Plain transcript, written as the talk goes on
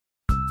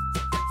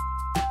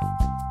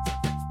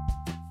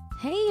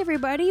Hey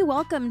everybody,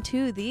 welcome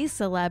to the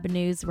Celeb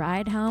News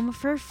Ride Home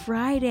for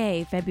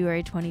Friday,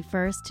 February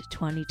 21st,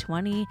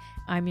 2020.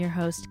 I'm your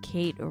host,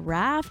 Kate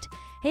Raft.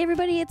 Hey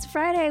everybody, it's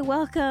Friday.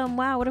 Welcome.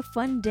 Wow, what a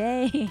fun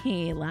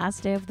day.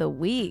 Last day of the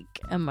week.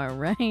 Am I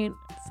right?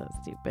 So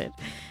stupid.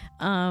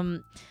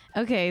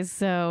 Okay,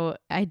 so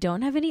I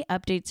don't have any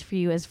updates for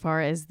you as far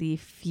as the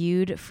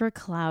feud for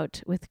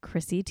clout with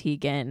Chrissy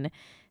Teigen.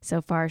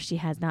 So far, she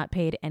has not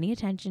paid any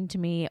attention to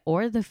me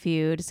or the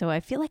feud, so I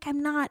feel like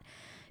I'm not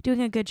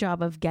doing a good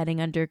job of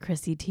getting under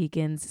Chrissy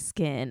Teigen's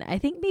skin. I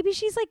think maybe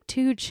she's like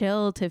too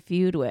chill to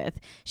feud with.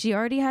 She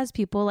already has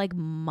people like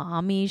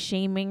mommy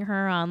shaming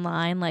her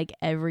online like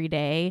every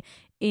day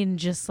in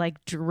just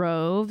like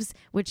droves,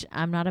 which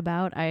I'm not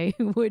about. I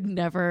would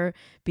never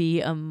be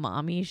a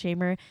mommy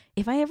shamer.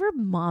 If I ever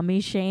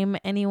mommy shame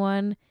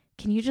anyone,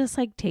 can you just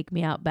like take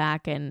me out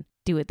back and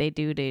do what they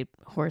do to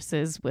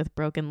horses with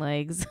broken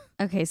legs?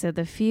 Okay, so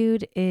the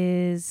feud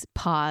is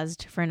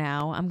paused for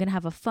now. I'm gonna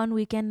have a fun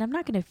weekend. I'm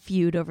not gonna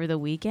feud over the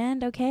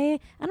weekend, okay?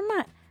 And I'm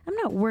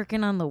not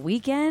working on the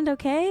weekend,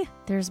 okay?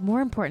 There's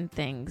more important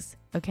things,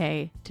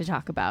 okay, to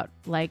talk about.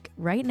 Like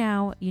right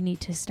now, you need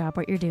to stop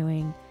what you're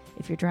doing.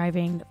 If you're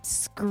driving,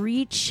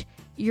 screech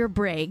your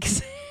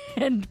brakes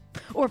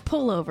or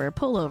pull over.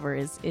 Pull over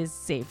is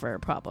safer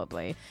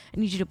probably. I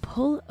need you to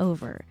pull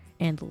over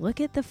and look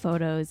at the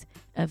photos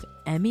of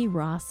Emmy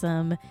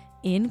Rossum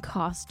in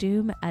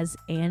costume as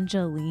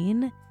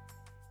Angeline.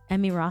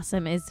 Emmy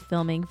Rossum is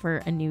filming for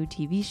a new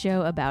TV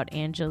show about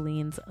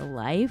Angeline's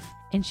life,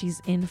 and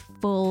she's in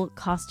full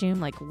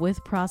costume, like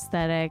with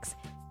prosthetics.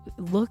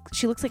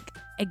 She looks like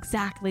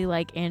exactly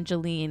like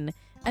Angeline.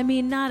 I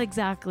mean, not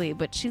exactly,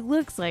 but she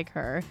looks like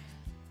her.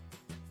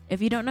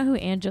 If you don't know who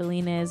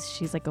Angeline is,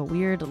 she's like a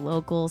weird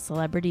local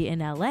celebrity in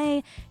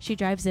LA. She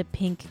drives a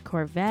pink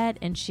Corvette,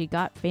 and she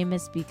got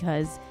famous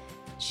because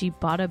she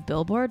bought a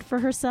billboard for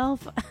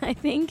herself, I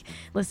think.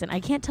 Listen, I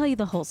can't tell you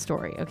the whole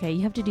story, okay?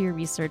 You have to do your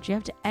research. You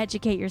have to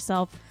educate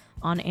yourself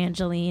on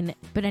Angeline.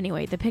 But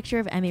anyway, the picture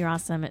of Emmy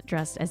Rossum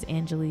dressed as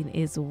Angeline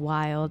is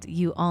wild.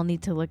 You all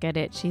need to look at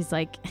it. She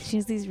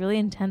has these really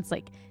intense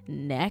like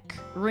neck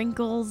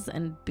wrinkles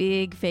and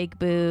big fake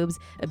boobs,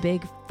 a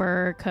big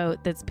fur coat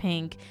that's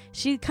pink.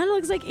 She kind of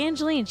looks like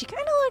Angeline. She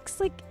kind of looks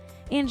like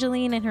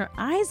Angeline, and her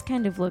eyes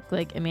kind of look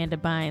like Amanda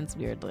Bynes,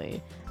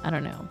 weirdly. I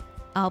don't know.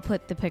 I'll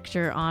put the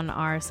picture on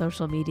our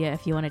social media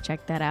if you want to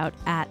check that out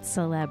at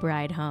Celeb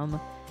Ride Home.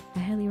 I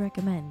highly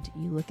recommend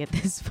you look at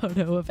this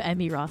photo of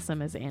Emmy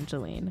Rossum as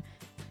Angeline.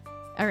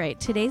 All right,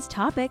 today's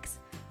topics.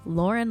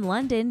 Lauren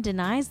London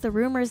denies the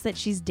rumors that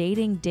she's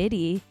dating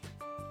Diddy.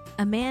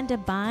 Amanda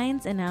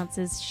Bynes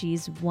announces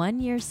she's 1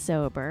 year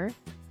sober.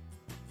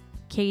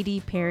 Katy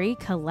Perry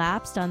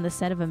collapsed on the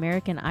set of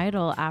American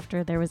Idol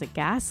after there was a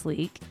gas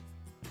leak.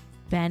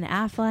 Ben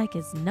Affleck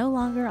is no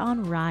longer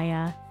on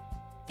Raya.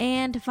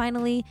 And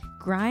finally,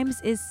 Grimes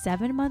is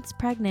 7 months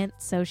pregnant,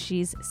 so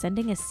she's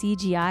sending a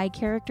CGI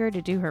character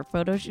to do her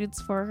photo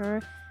shoots for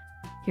her.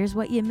 Here's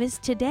what you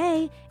missed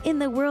today in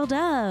the world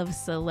of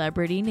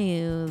celebrity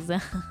news.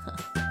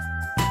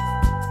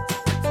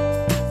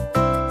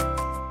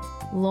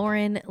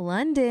 Lauren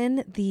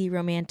London, the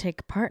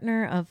romantic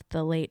partner of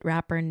the late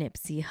rapper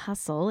Nipsey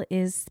Hussle,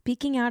 is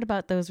speaking out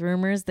about those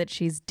rumors that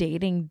she's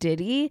dating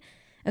Diddy.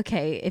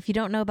 Okay, if you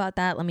don't know about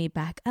that, let me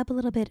back up a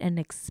little bit and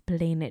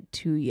explain it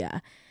to you.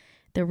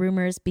 The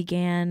rumors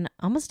began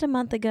almost a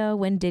month ago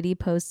when Diddy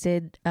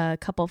posted a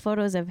couple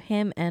photos of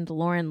him and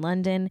Lauren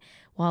London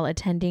while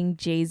attending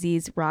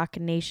Jay-Z's Rock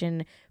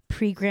Nation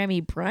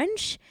pre-Grammy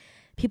brunch.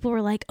 People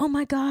were like, oh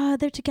my God,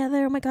 they're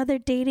together. Oh my God, they're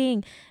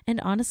dating. And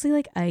honestly,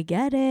 like, I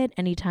get it.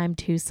 Anytime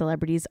two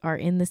celebrities are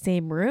in the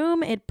same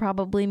room, it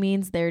probably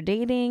means they're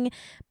dating.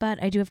 But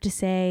I do have to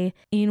say,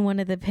 in one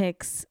of the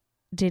pics,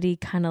 Diddy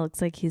kind of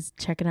looks like he's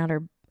checking out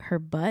her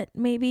butt,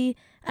 maybe.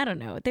 I don't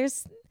know.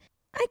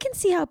 I can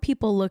see how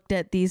people looked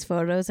at these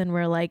photos and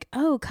were like,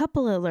 oh,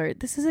 couple alert.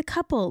 This is a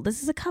couple.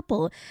 This is a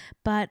couple.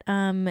 But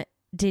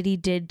Diddy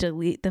did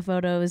delete the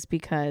photos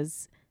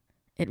because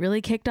it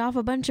really kicked off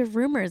a bunch of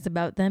rumors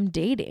about them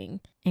dating.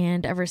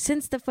 And ever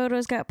since the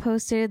photos got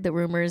posted, the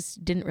rumors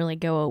didn't really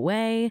go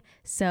away.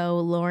 So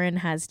Lauren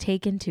has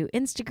taken to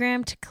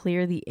Instagram to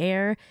clear the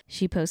air.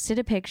 She posted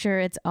a picture.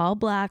 It's all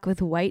black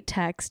with white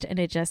text, and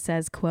it just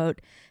says, quote,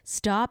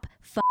 "Stop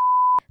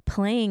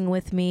playing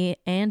with me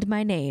and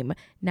my name.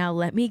 Now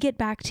let me get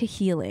back to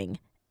healing,"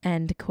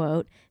 end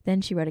quote.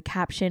 Then she wrote a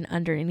caption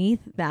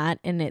underneath that,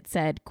 and it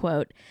said,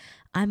 quote,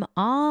 "I'm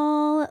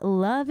all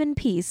love and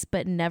peace,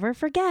 but never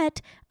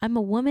forget, I'm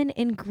a woman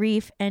in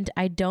grief and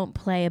I don't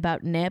play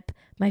about Nip,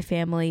 my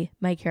family,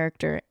 my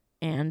character,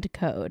 and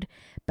code.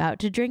 About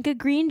to drink a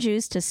green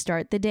juice to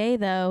start the day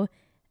though,"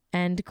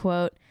 end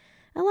quote.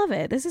 I love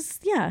it. This is,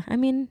 yeah, I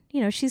mean,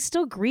 she's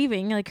still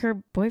grieving. Like,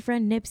 her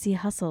boyfriend Nipsey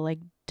Hussle, like,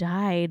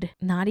 died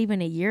not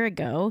even a year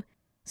ago.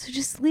 So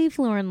just leave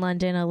Lauren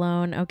London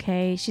alone,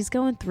 okay? She's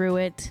going through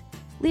it.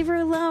 Leave her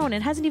alone.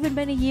 It hasn't even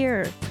been a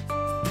year.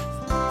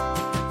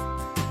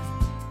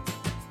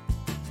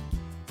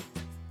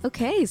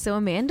 Okay, so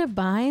Amanda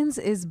Bynes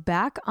is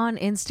back on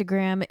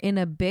Instagram in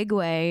a big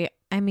way.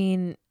 I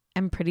mean,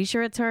 I'm pretty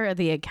sure it's her.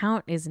 The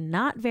account is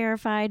not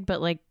verified,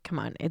 but like, come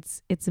on,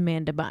 it's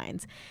Amanda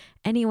Bynes.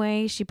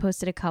 Anyway, she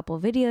posted a couple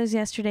videos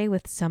yesterday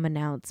with some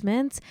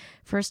announcements.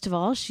 First of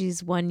all,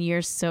 she's 1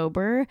 year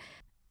sober.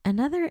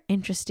 Another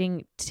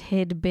interesting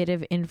tidbit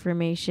of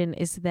information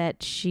is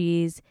that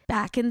she's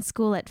back in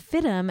school at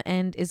FITM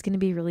and is going to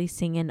be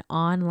releasing an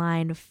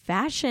online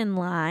fashion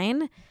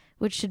line,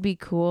 which should be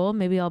cool.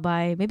 Maybe I'll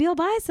buy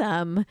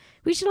some.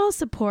 We should all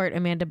support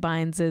Amanda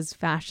Bynes'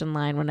 fashion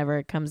line whenever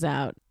it comes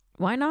out.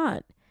 Why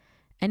not?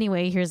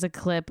 Anyway, here's a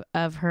clip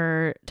of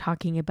her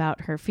talking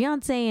about her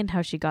fiance and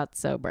how she got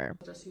sober.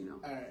 Just so you know.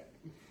 All right.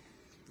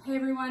 Hey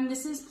everyone,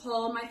 this is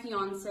Paul, my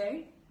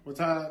fiance. What's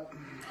up?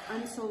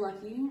 I'm so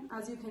lucky.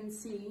 As you can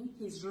see,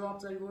 he's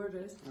dropped like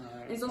gorgeous.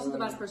 He's also the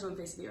best person on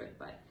the face of the earth,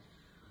 but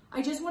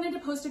I just wanted to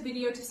post a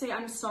video to say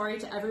I'm sorry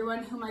to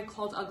everyone whom I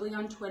called ugly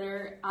on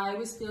Twitter. I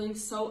was feeling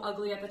so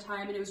ugly at the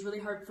time, and it was really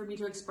hard for me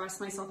to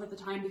express myself at the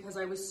time because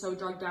I was so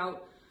drugged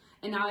out.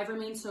 And now I've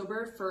remained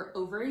sober for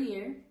over a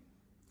year.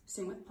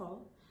 Same with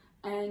Paul.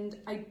 And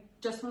I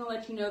just want to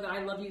let you know that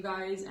I love you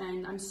guys,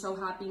 and I'm so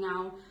happy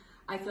now.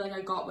 I feel like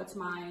I got what's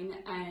mine,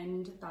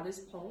 and that is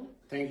Paul.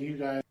 Thank you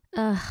guys.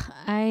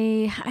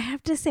 I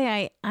have to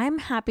say I'm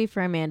happy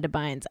for Amanda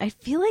Bynes. I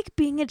feel like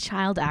being a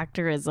child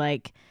actor is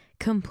like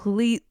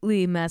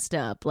completely messed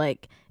up.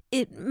 Like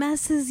it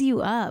messes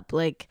you up.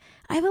 Like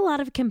I have a lot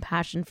of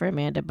compassion for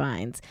Amanda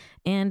Bynes,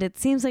 and it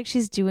seems like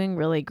she's doing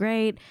really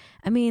great.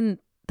 I mean,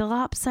 the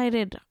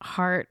lopsided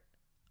heart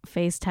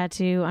face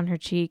tattoo on her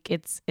cheek,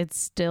 it's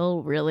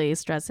still really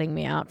stressing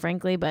me out,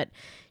 frankly, but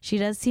she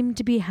does seem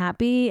to be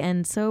happy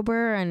and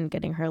sober and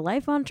getting her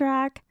life on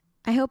track.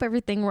 I hope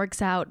everything works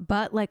out,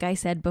 but like I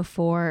said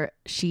before,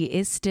 she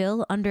is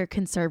still under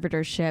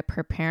conservatorship.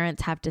 Her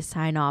parents have to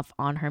sign off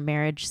on her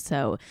marriage,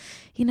 so,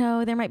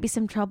 there might be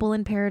some trouble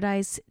in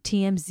paradise.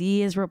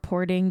 TMZ is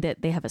reporting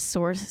that they have a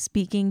source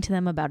speaking to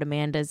them about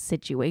Amanda's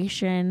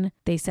situation.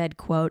 They said,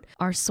 quote,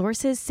 "Our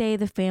sources say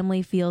the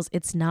family feels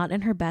it's not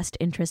in her best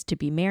interest to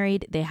be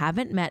married. They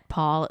haven't met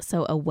Paul,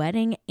 so a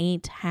wedding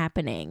ain't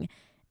happening."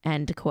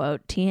 End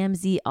quote.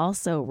 TMZ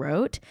also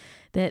wrote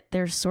that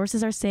their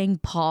sources are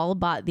saying Paul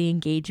bought the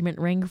engagement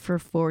ring for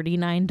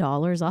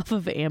 $49 off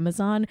of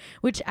Amazon,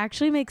 which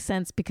actually makes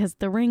sense because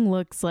the ring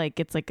looks like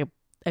it's like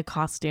a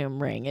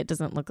costume ring. It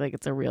doesn't look like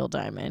it's a real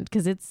diamond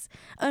because it's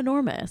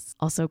enormous.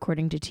 Also,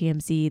 according to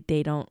TMZ,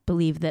 they don't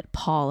believe that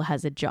Paul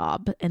has a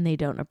job and they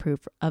don't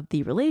approve of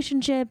the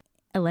relationship.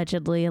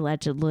 Allegedly.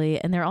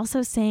 And they're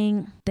also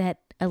saying that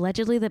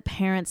allegedly the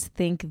parents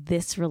think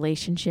this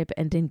relationship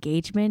and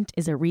engagement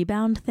is a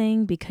rebound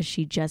thing because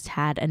she just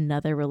had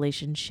another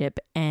relationship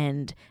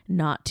end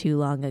not too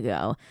long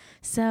ago.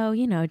 So,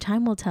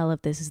 time will tell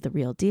if this is the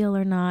real deal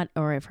or not,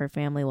 or if her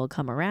family will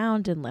come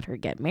around and let her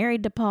get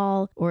married to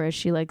Paul, or as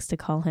she likes to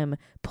call him,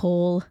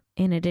 Pole.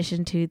 In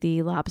addition to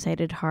the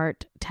lopsided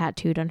heart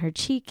tattooed on her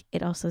cheek,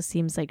 it also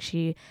seems like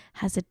she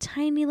has a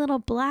tiny little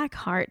black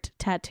heart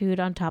tattooed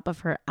on top of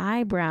her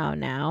eyebrow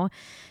now.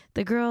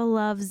 The girl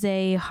loves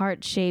a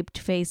heart-shaped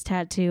face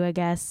tattoo, I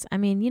guess. I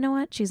mean, you know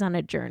what? She's on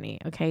a journey,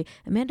 okay?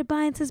 Amanda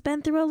Bynes has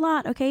been through a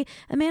lot, okay?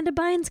 Amanda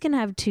Bynes can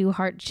have 2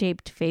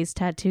 heart-shaped face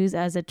tattoos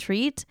as a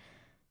treat.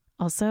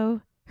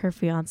 Also, her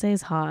fiance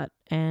is hot,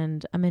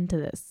 and I'm into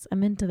this.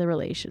 I'm into the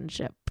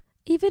relationship.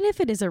 Even if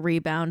it is a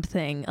rebound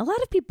thing, a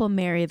lot of people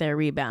marry their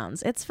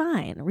rebounds. It's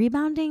fine.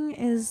 Rebounding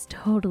is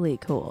totally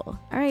cool.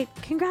 All right,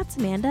 congrats,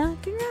 Amanda.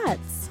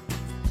 Congrats.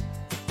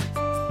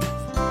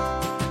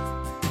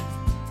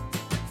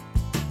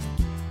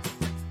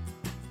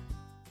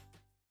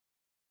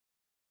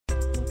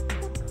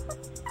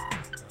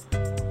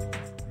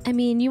 I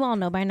mean, you all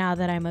know by now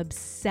that I'm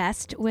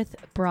obsessed with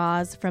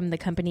bras from the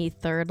company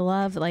Third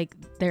Love. Like,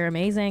 they're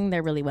amazing.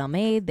 They're really well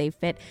made. They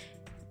fit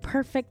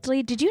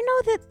perfectly. Did you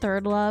know that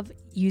Third Love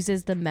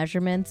uses the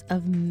measurements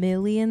of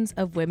millions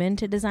of women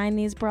to design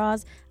these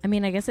bras? I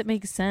mean, I guess it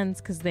makes sense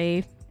because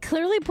they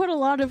clearly put a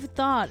lot of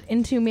thought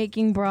into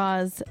making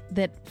bras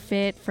that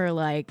fit for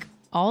like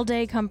all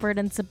day comfort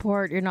and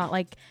support. You're not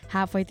like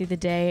halfway through the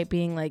day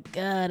being like,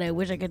 God, I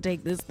wish I could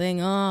take this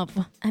thing off.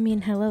 I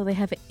mean, hello, they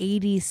have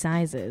 80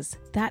 sizes.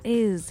 That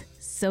is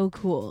so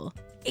cool.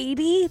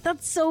 80?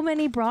 That's so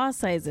many bra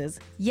sizes.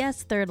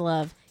 Yes, Third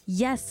Love.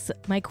 Yes,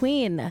 my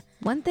queen.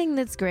 One thing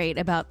that's great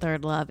about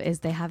Third Love is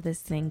they have this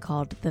thing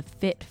called the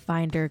Fit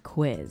Finder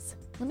Quiz.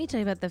 Let me tell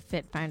you about the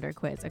Fit Finder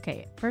Quiz.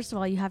 Okay, first of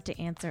all, you have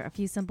to answer a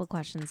few simple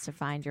questions to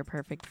find your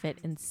perfect fit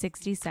in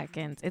 60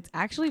 seconds. It's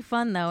actually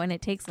fun, though, and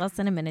it takes less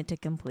than a minute to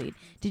complete.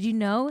 Did you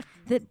know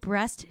that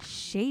breast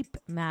shape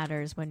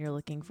matters when you're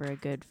looking for a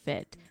good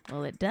fit?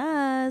 Well, it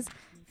does.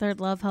 Third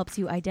Love helps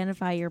you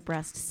identify your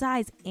breast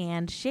size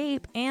and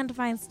shape and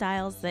find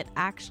styles that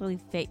actually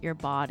fit your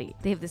body.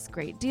 They have this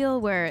great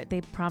deal where they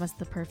promise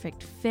the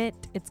perfect fit.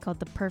 It's called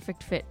the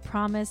Perfect Fit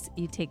Promise.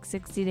 You take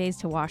 60 days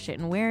to wash it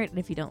and wear it, and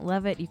if you don't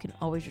love it, you can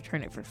always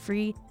return it for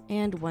free.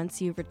 And once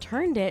you've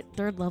returned it,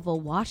 Third Love will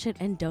wash it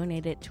and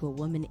donate it to a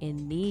woman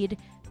in need.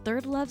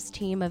 Third Love's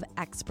team of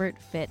expert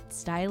fit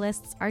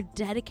stylists are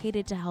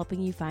dedicated to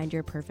helping you find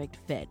your perfect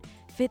fit.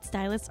 Fit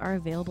stylists are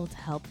available to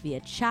help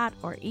via chat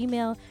or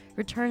email.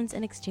 Returns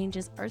and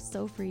exchanges are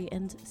so free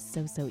and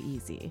so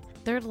easy.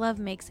 Third Love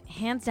makes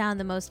hands down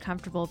the most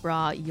comfortable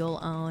bra you'll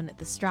own.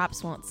 The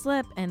straps won't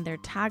slip and their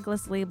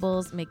tagless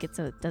labels make it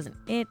so it doesn't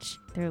itch.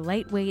 Their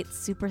lightweight,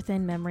 super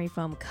thin memory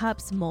foam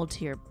cups mold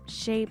to your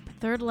shape.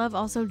 Third Love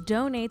also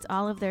donates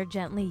all of their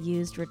gently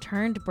used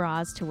returned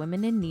bras to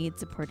women in need,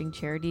 supporting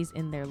charities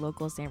in their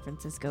local San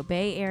Francisco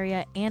Bay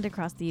Area and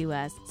across the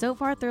U.S. So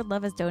far, Third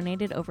Love has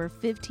donated over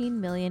 $15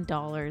 million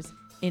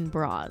in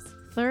bras.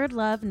 Third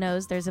Love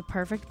knows there's a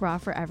perfect bra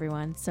for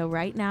everyone, so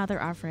right now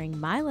they're offering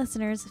my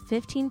listeners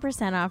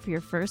 15% off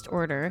your first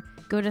order.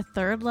 Go to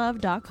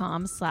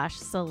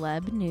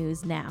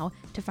thirdlove.com/celebnews now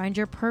to find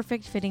your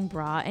perfect fitting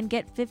bra and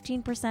get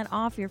 15%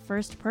 off your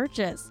first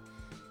purchase.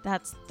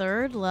 That's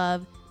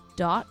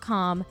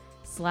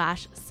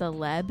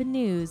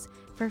thirdlove.com/celebnews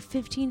for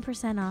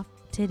 15% off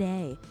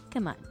today.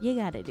 Come on, you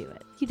gotta do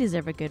it. You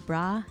deserve a good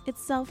bra.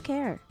 It's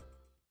self-care.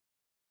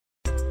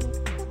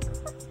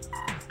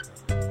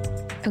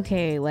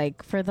 Okay,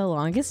 like for the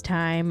longest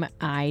time,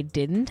 I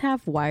didn't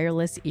have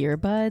wireless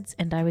earbuds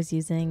and I was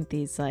using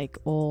these like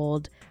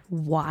old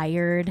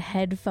wired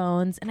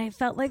headphones and I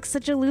felt like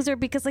such a loser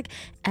because like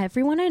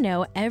everyone I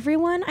know,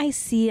 everyone I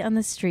see on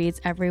the streets,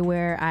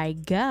 everywhere I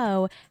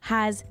go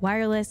has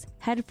wireless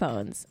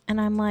headphones and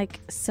I'm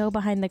like so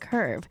behind the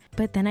curve.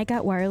 But then I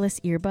got wireless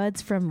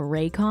earbuds from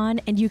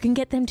Raycon and you can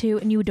get them too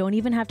and you don't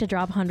even have to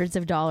drop hundreds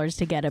of dollars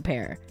to get a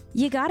pair.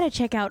 You gotta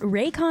check out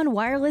Raycon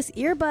wireless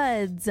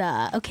earbuds.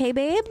 Okay,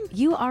 babe?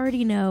 You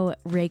already know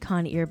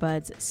Raycon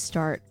earbuds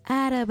start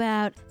at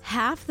about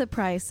half the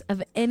price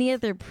of any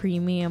other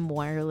premium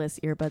wireless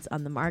earbuds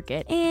on the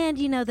market. And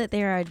you know that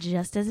they are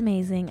just as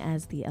amazing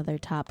as the other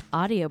top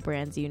audio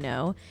brands you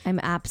know.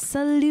 I'm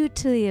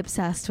absolutely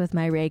obsessed with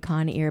my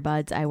Raycon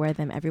earbuds. I wear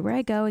them everywhere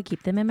I go. I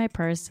keep them in my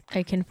purse.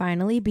 I can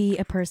finally be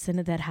a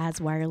person that has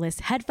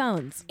wireless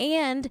headphones.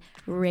 And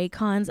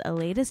Raycon's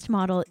latest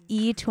model,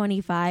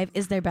 E25,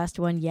 is their best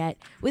one yet,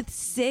 with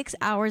 6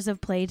 hours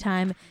of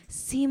playtime,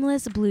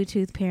 seamless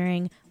Bluetooth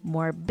pairing,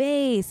 more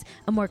bass,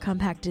 a more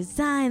compact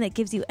design that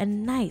gives you a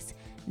nice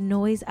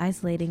noise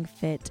isolating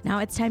fit. Now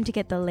it's time to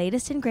get the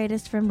latest and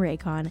greatest from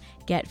Raycon.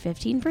 Get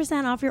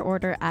 15% off your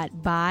order at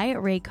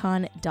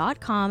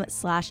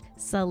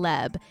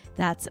buyraycon.com/celeb.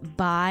 That's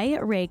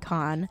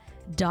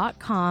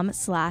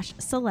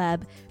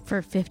buyraycon.com/celeb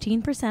for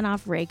 15%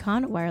 off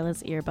Raycon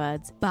wireless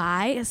earbuds.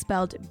 Buy,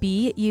 spelled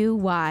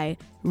B-U-Y,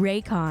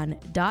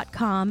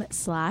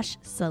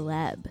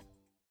 raycon.com/celeb.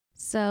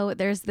 So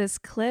there's this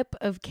clip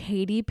of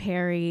Katy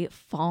Perry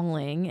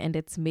falling and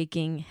it's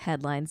making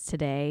headlines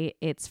today.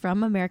 It's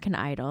from American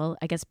Idol.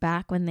 I guess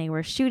back when they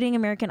were shooting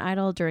American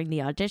Idol during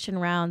the audition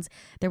rounds,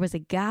 there was a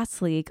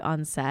gas leak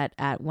on set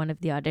at one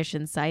of the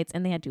audition sites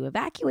and they had to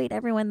evacuate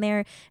everyone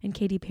there. And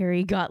Katy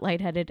Perry got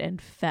lightheaded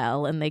and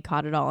fell and they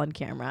caught it all on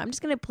camera. I'm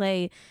just going to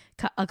play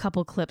a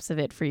couple clips of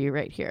it for you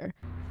right here.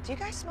 Do you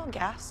guys smell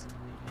gas?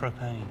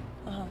 Propane.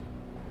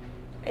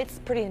 It's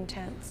pretty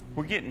intense.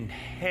 We're getting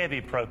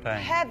heavy propane.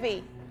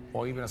 Heavy.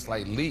 Or even a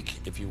slight leak,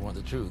 if you want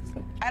the truth.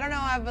 I don't know,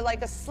 I have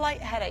like a slight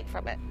headache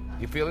from it.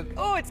 You feel it?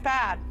 Oh, it's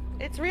bad.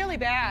 It's really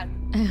bad.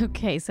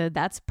 Okay, so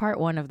that's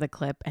part one of the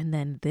clip. And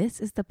then this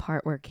is the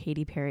part where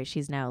Katy Perry,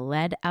 she's now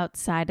led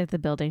outside of the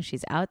building.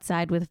 She's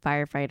outside with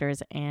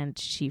firefighters and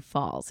she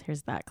falls.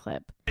 Here's that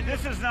clip.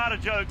 This is not a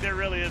joke. There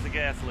really is a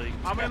gas leak.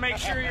 I'm going to make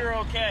sure you're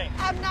okay.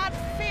 I'm not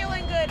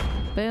feeling good.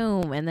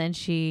 Boom. And then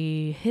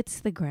she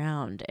hits the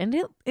ground. And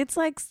it's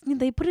like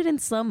they put it in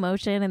slow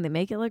motion and they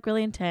make it look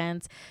really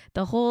intense.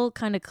 The whole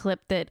kind of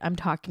clip that I'm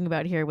talking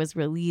about here was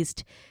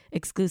released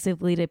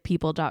exclusively to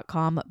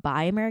people.com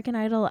by American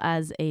Idol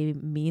as a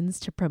means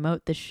to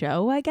promote the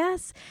show, I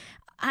guess.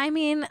 I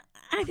mean,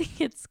 I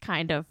think it's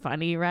kind of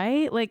funny,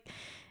 right? Like,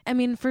 I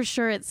mean, for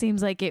sure, it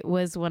seems like it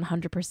was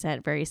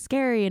 100% very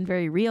scary and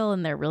very real,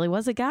 and there really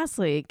was a gas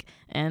leak,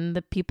 and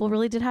the people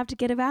really did have to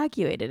get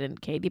evacuated, and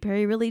Katy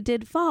Perry really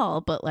did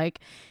fall, but like,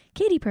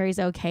 Katy Perry's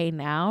okay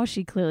now.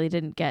 She clearly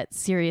didn't get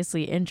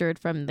seriously injured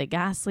from the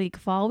gas leak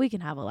fall. We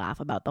can have a laugh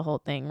about the whole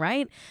thing,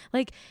 right?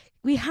 Like,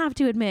 we have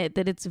to admit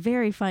that it's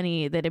very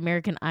funny that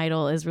American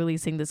Idol is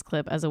releasing this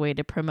clip as a way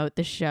to promote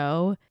the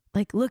show.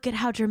 Like, look at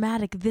how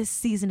dramatic this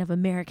season of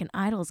American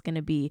Idol is going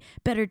to be.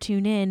 Better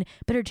tune in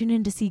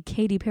to see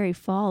Katy Perry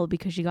fall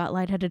because she got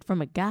lightheaded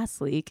from a gas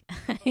leak.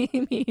 I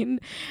mean,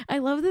 I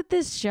love that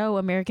this show,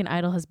 American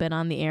Idol, has been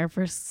on the air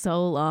for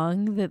so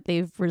long that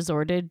they've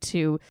resorted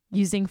to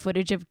using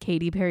footage of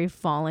Katy Perry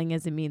falling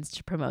as a means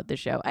to promote the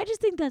show. I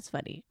just think that's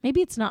funny. Maybe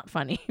it's not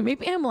funny.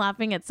 Maybe I'm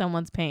laughing at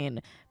someone's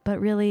pain.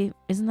 But really,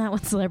 isn't that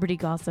what celebrity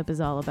gossip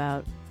is all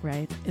about,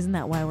 right? Isn't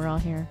that why we're all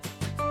here?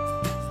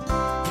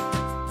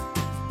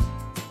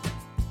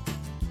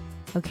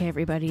 Okay,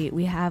 everybody,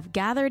 we have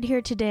gathered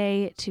here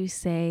today to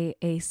say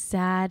a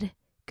sad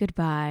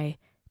goodbye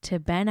to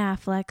Ben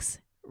Affleck's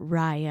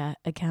Raya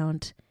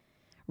account.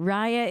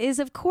 Raya is,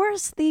 of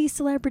course, the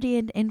celebrity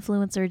and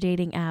influencer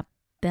dating app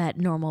that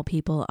normal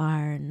people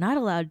are not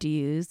allowed to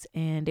use.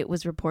 And it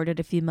was reported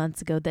a few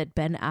months ago that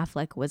Ben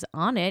Affleck was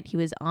on it. He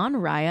was on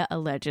Raya,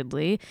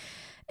 allegedly.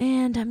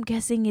 And I'm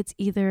guessing it's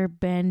either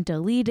been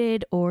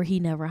deleted or he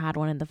never had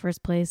one in the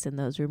first place. And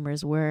those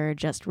rumors were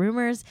just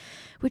rumors,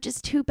 which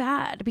is too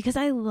bad because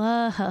I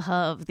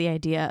love the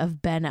idea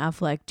of Ben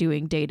Affleck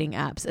doing dating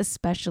apps,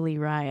 especially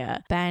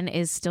Raya. Ben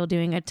is still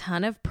doing a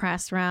ton of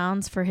press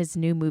rounds for his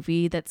new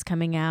movie that's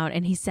coming out.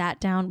 And he sat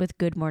down with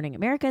Good Morning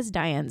America's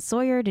Diane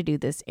Sawyer to do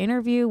this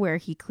interview where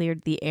he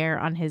cleared the air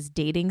on his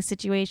dating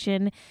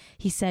situation.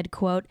 He said,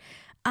 quote,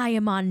 "I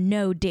am on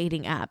no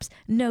dating apps,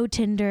 no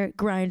Tinder,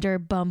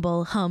 Grindr,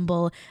 Bumble,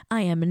 Humble.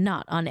 I am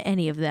not on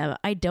any of them.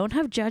 I don't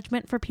have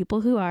judgment for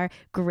people who are.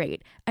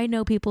 Great. I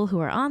know people who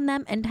are on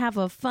them and have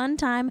a fun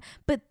time,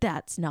 but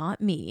that's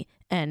not me."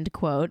 End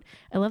quote.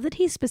 I love that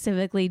he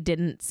specifically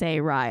didn't say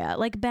Raya.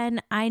 Like,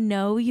 Ben, I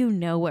know you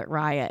know what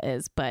Raya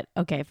is, but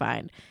okay,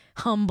 fine.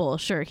 Humble,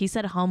 sure. He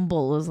said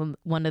Humble was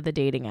one of the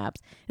dating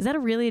apps. Is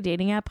that really a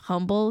dating app,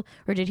 Humble?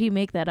 Or did he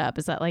make that up?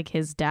 Is that like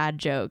his dad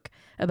joke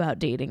about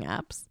dating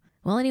apps?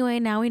 Well, anyway,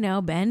 now we know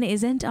Ben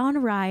isn't on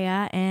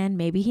Raya, and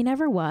maybe he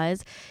never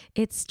was.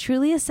 It's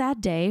truly a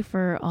sad day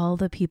for all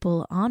the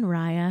people on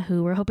Raya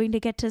who were hoping to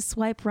get to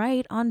swipe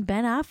right on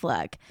Ben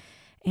Affleck.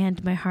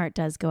 And my heart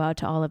does go out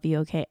to all of you,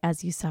 okay,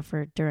 as you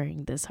suffer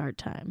during this hard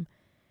time.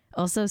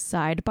 Also,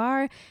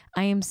 sidebar,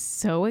 I am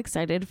so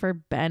excited for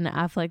Ben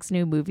Affleck's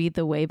new movie,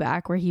 The Way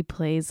Back, where he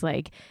plays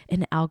like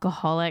an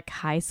alcoholic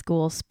high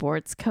school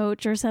sports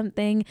coach or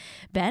something.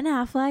 Ben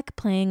Affleck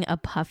playing a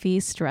puffy,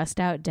 stressed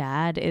out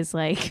dad is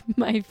like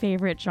my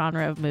favorite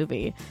genre of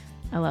movie.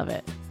 I love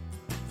it.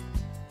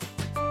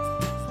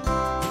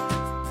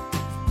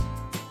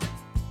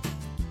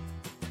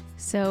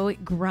 So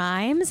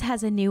Grimes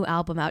has a new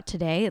album out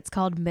today. It's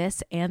called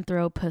Miss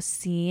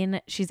Anthropocene.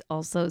 She's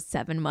also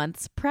 7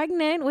 months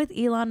pregnant with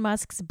Elon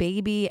Musk's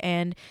baby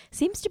and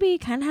seems to be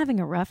kind of having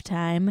a rough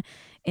time.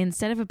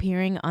 Instead of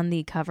appearing on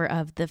the cover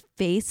of The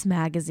Face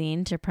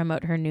magazine to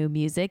promote her new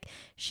music,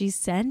 she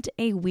sent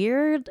a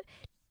weird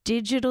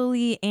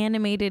digitally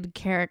animated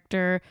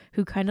character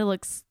who kind of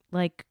looks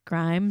like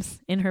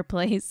Grimes in her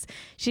place.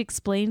 She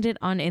explained it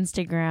on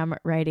Instagram,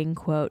 writing,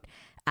 quote,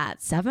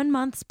 "At 7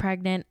 months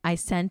pregnant, I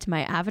sent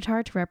my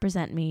avatar to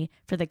represent me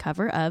for the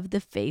cover of The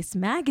Face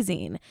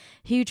magazine.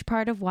 Huge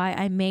part of why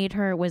I made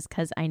her was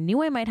because I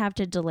knew I might have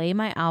to delay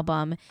my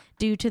album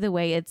due to the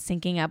way it's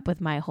syncing up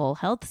with my whole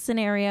health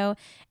scenario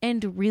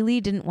and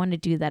really didn't want to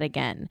do that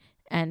again."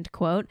 End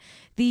quote.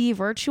 The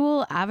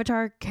virtual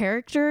avatar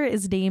character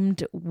is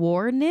named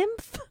War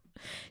Nymph.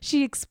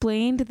 She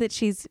explained that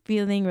she's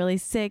feeling really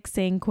sick,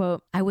 saying,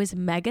 quote, "I was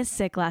mega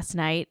sick last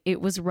night.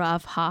 It was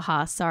rough.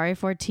 Haha. Sorry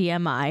for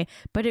TMI.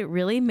 But it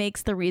really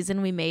makes the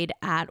reason we made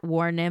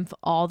 @WarNymph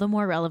all the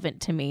more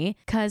relevant to me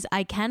because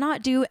I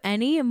cannot do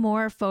any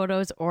more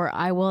photos or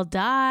I will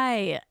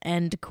die."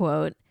 End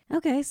quote.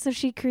 Okay, so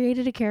she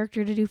created a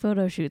character to do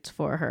photo shoots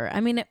for her.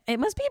 I mean, it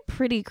must be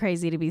pretty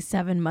crazy to be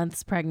 7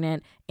 months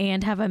pregnant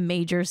and have a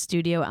major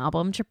studio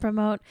album to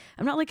promote.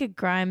 I'm not like a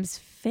Grimes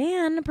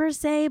fan per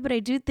se, but I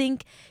do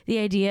think the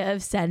idea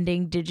of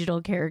sending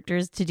digital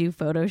characters to do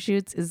photo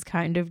shoots is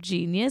kind of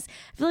genius.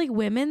 I feel like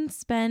women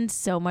spend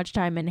so much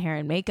time in hair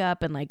and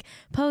makeup and like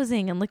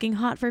posing and looking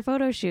hot for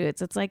photo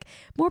shoots. It's like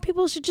more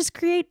people should just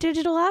create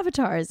digital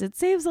avatars. It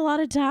saves a lot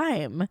of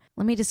time.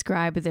 Let me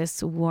describe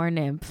this War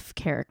Nymph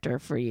character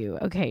for you.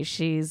 Okay,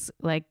 she's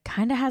like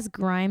kind of has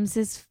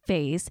Grimes's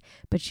face,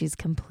 but she's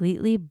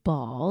completely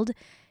bald.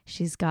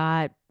 She's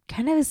got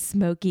kind of a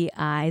smoky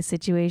eye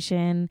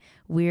situation,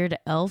 weird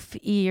elf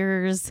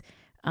ears,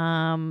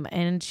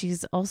 and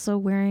she's also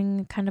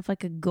wearing kind of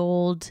like a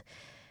gold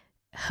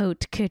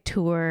haute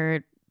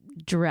couture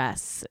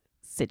dress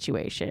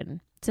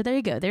situation. So there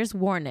you go. There's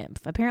War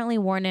Nymph. Apparently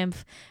War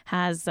Nymph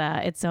has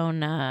its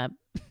own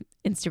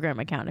Instagram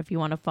account if you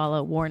want to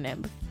follow War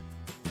Nymph.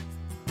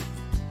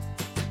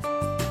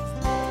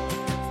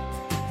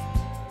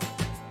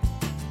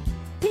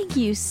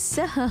 Thank you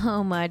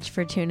so much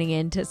for tuning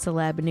in to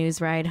Celeb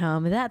News Ride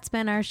Home. That's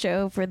been our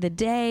show for the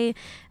day.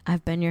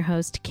 I've been your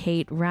host,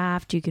 Kate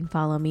Raft. You can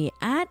follow me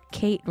at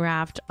Kate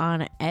Raft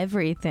on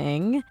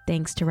everything.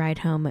 Thanks to Ride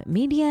Home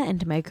Media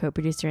and to my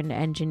co-producer and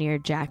engineer,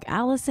 Jack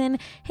Allison.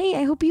 Hey,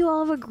 I hope you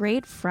all have a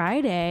great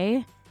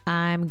Friday.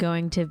 I'm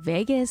going to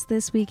Vegas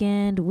this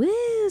weekend.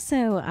 Woo!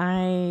 So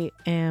I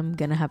am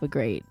going to have a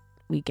great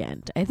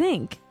weekend, I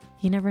think.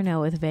 You never know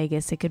with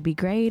Vegas. It could be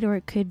great or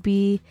it could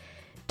be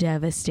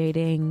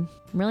devastating.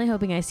 I'm really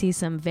hoping I see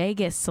some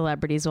Vegas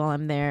celebrities while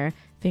I'm there.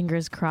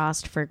 Fingers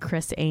crossed for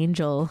Chris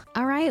Angel.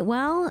 All right,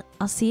 well,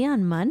 I'll see you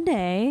on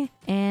Monday.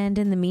 And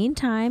in the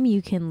meantime,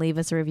 you can leave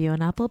us a review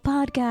on Apple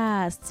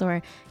Podcasts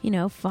or,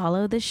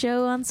 follow the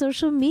show on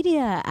social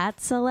media at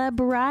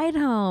Celeb Ride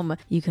Home.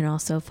 You can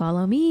also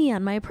follow me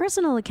on my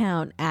personal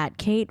account at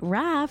Kate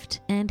Raft.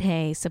 And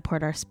hey,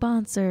 support our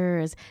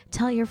sponsors.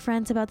 Tell your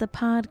friends about the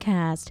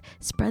podcast.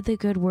 Spread the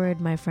good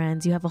word, my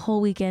friends. You have a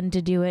whole weekend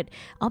to do it.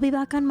 I'll be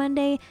back on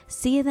Monday.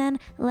 See you then.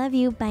 Love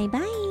you.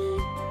 Bye-bye.